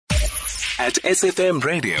at SFM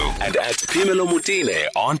Radio and at Pimelo Mutile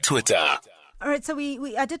on Twitter. All right, so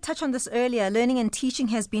I did touch on this earlier. Learning and teaching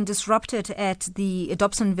has been disrupted at the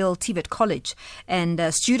Dobsonville TVET College,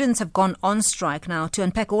 and students have gone on strike now. To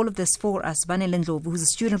unpack all of this for us, Banele Ndlovu, who's a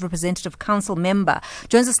student representative council member,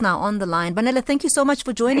 joins us now on the line. Banele, thank you so much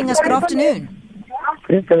for joining us. Good afternoon.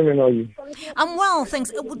 Yes, how are you? I'm well,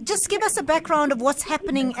 thanks. Just give us a background of what's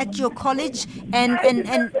happening at your college, and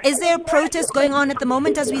is there a protest going on at the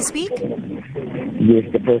moment as we speak? Yes,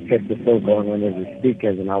 the protest is still going on as we speak,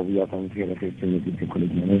 as now we are going to have to meet with the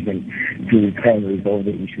college management to try and resolve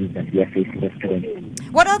the issues that we are facing as students.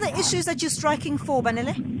 What are the issues that you're striking for,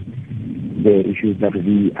 Banele? The issues that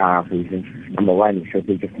we are facing, number one,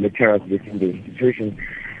 shortage of lecturers within the institution,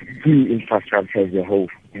 two, infrastructure as a whole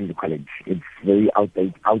in the college. It's very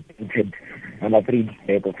outdated, and I think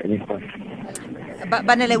lack of any stuff. But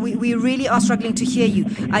Banele, we really are struggling to hear you.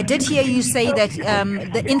 I did hear you say that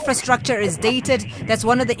the infrastructure is dated. That's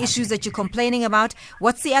one of the issues that you're complaining about.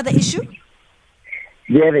 What's the other issue?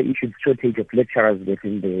 The other issue is shortage of lecturers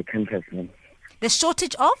within the campus. The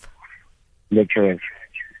shortage of? Lecturers.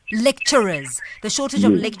 The shortage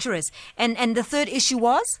of lecturers. And the third issue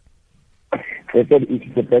was? The third issue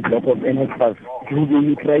is the backlog of NSFAS.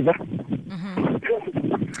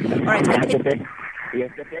 All right. Yes,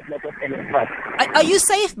 the backlog of NSFAS. Are you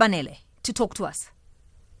safe, Banele, to talk to us?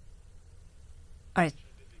 All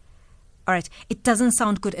right. It doesn't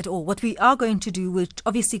sound good at all. What we are going to do, we're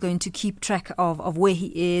obviously going to keep track of where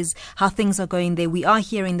he is, how things are going there. We are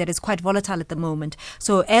hearing that it's quite volatile at the moment.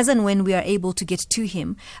 So as and when we are able to get to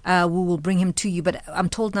him, we will bring him to you. But I'm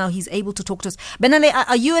told now he's able to talk to us. Banele,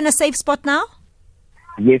 are you in a safe spot now?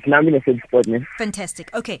 Yes, now I'm in a safe spot, man.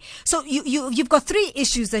 Fantastic. Okay. So you've got three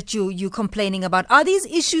issues that you're complaining about. Are these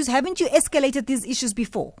issues, haven't you escalated these issues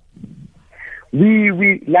before?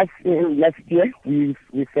 We last year we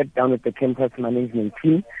sat down with the campus management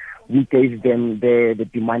team. We gave them the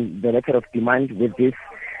letter of demand with this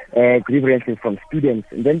grievances from students.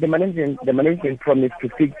 And then the management promised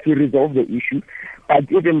to resolve the issue. But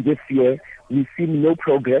even this year, we see no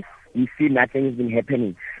progress. We see nothing has been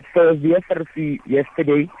happening. So the SRC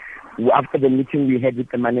yesterday, after the meeting we had with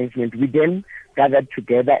the management, we then gathered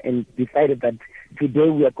together and decided that today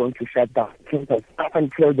we are going to shut down campus up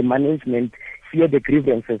until the management hear the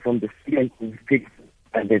grievances from the students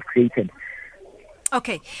that they've created.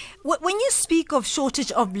 Okay. When you speak of shortage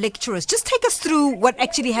of lecturers, just take us through what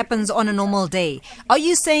actually happens on a normal day. Are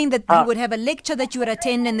you saying that you would have a lecture that you would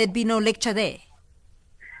attend and there'd be no lecture there?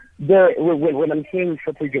 When I'm saying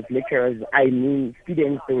shortage of lecturers, I mean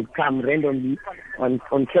students will come randomly on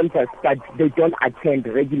campus, but they don't attend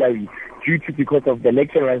regularly because of the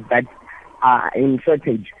lecturers that are in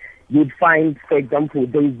shortage. You'd find, for example,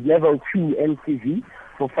 there is level 2 MCV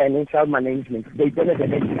for financial management. They don't have a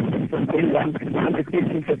lecture from day 1 on the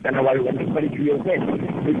 13th of January when the college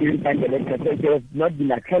reopened. They didn't find a lecture. So they have not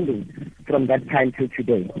been attending from that time till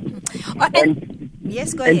today.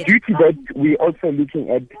 Yes, go ahead. And due to that, we're also looking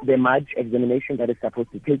at the March examination that is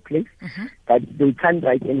supposed to take place. But they can't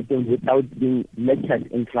write anything without being lectured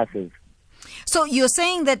in classes. So you're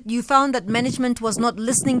saying that you found that management was not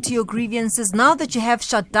listening to your grievances. Now that you have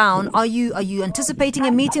shut down, are you anticipating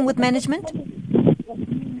a meeting with management?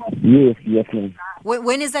 Yes, ma'am.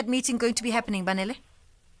 When is that meeting going to be happening, Banele?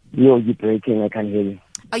 You're breaking, I can't hear you.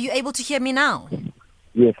 Are you able to hear me now?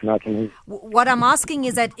 Yes, now I can hear you. What I'm asking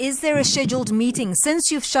is that, is there a scheduled meeting? Since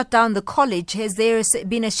you've shut down the college, has there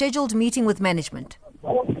been a scheduled meeting with management?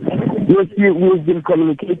 Yes, we've been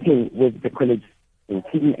communicating with the college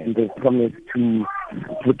team, and they promised to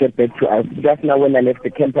get back to us. Just now when I left the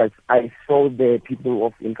campus, I saw the people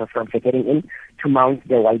of infrastructure getting in to mount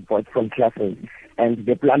their whiteboards from classes, and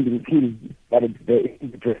the plumbing team, that is the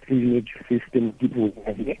drainage system people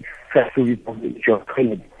have here, try to resolve the issue of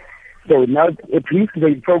drainage. So now at least there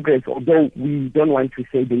is progress, although we don't want to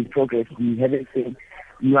say there is progress. We haven't seen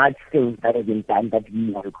much things that have been done that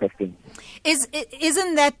we are requesting.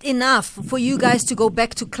 Isn't that enough for you guys to go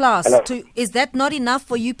back to class? Hello? Is that not enough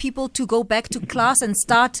for you people to go back to class and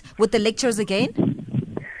start with the lectures again?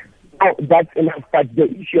 Oh, that's enough, but the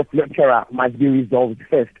issue of lecturer must be resolved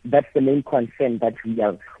first. That's the main concern that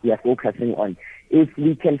we are focusing on. If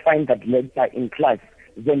we can find that lecturer in class,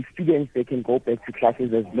 then students, they can go back to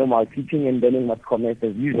classes as normal, teaching and learning must commence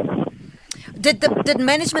as usual. Did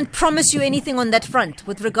management promise you anything on that front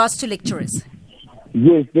with regards to lecturers?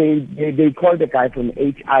 Yes, they called the guy from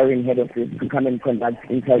HR in head office to come and conduct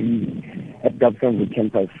interviews at Dobsonville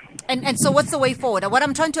campus. And so what's the way forward? What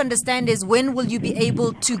I'm trying to understand is, when will you be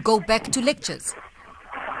able to go back to lectures?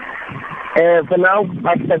 For now,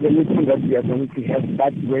 after the meeting that we are going to have,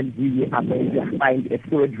 that's when we are going to find a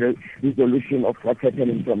fluid resolution of what's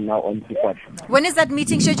happening from now on to forward. When is that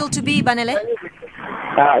meeting scheduled to be, Banele?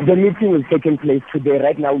 The meeting is taking place today.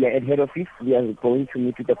 Right now, we are at head office. We are going to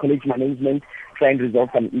meet with the college management, try and resolve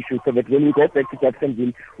some issues so that when we go back to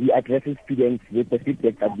Dobsonville, we address the students with the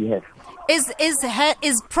feedback that we have.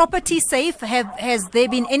 Is property safe? Has there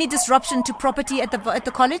been any disruption to property at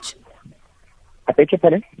the college? I beg your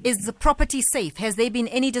pardon? Is the property safe? Has there been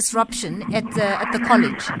any disruption at the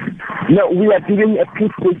college? No, we are doing a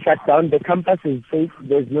peaceful shutdown. The campus is safe.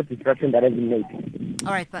 There's no disruption that has been made.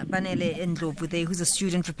 All right, Banele Ndlovu there, who's a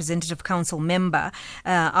student representative council member,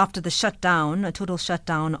 after the shutdown, a total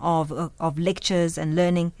shutdown of lectures and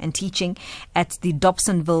learning and teaching at the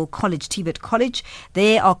Dobsonville College, TVET College.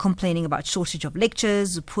 They are complaining about shortage of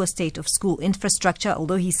lectures, poor state of school infrastructure,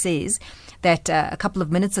 although he says that a couple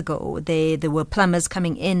of minutes ago there were plumbers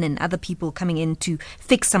coming in and other people coming in to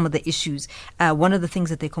fix some of the issues. One of the things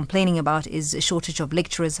that they're complaining about is a shortage of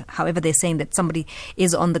lecturers. However, they're saying that somebody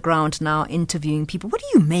is on the ground now interviewing people. What do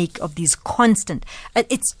you make of these constant?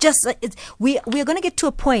 We are going to get to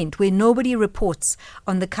a point where nobody reports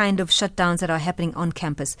on the kind of shutdowns that are happening on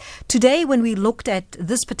campus. Today, when we looked at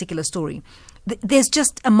this particular story, there's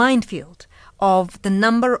just a minefield of the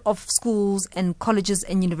number of schools and colleges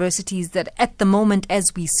and universities that at the moment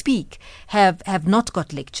as we speak have not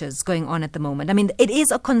got lectures going on at the moment. I mean, it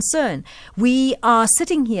is a concern. We are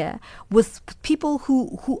sitting here with people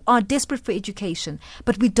who are desperate for education,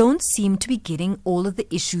 but we don't seem to be getting all of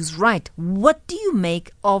the issues right. What do you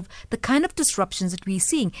make of the kind of disruptions that we're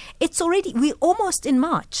seeing? We're almost in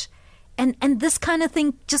March. And this kind of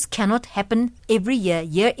thing just cannot happen every year,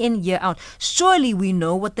 year in, year out. Surely we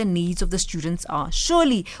know what the needs of the students are.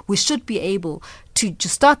 Surely we should be able to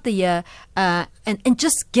just start the year and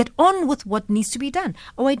just get on with what needs to be done.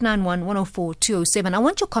 0891 104 207. I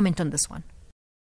want your comment on this one.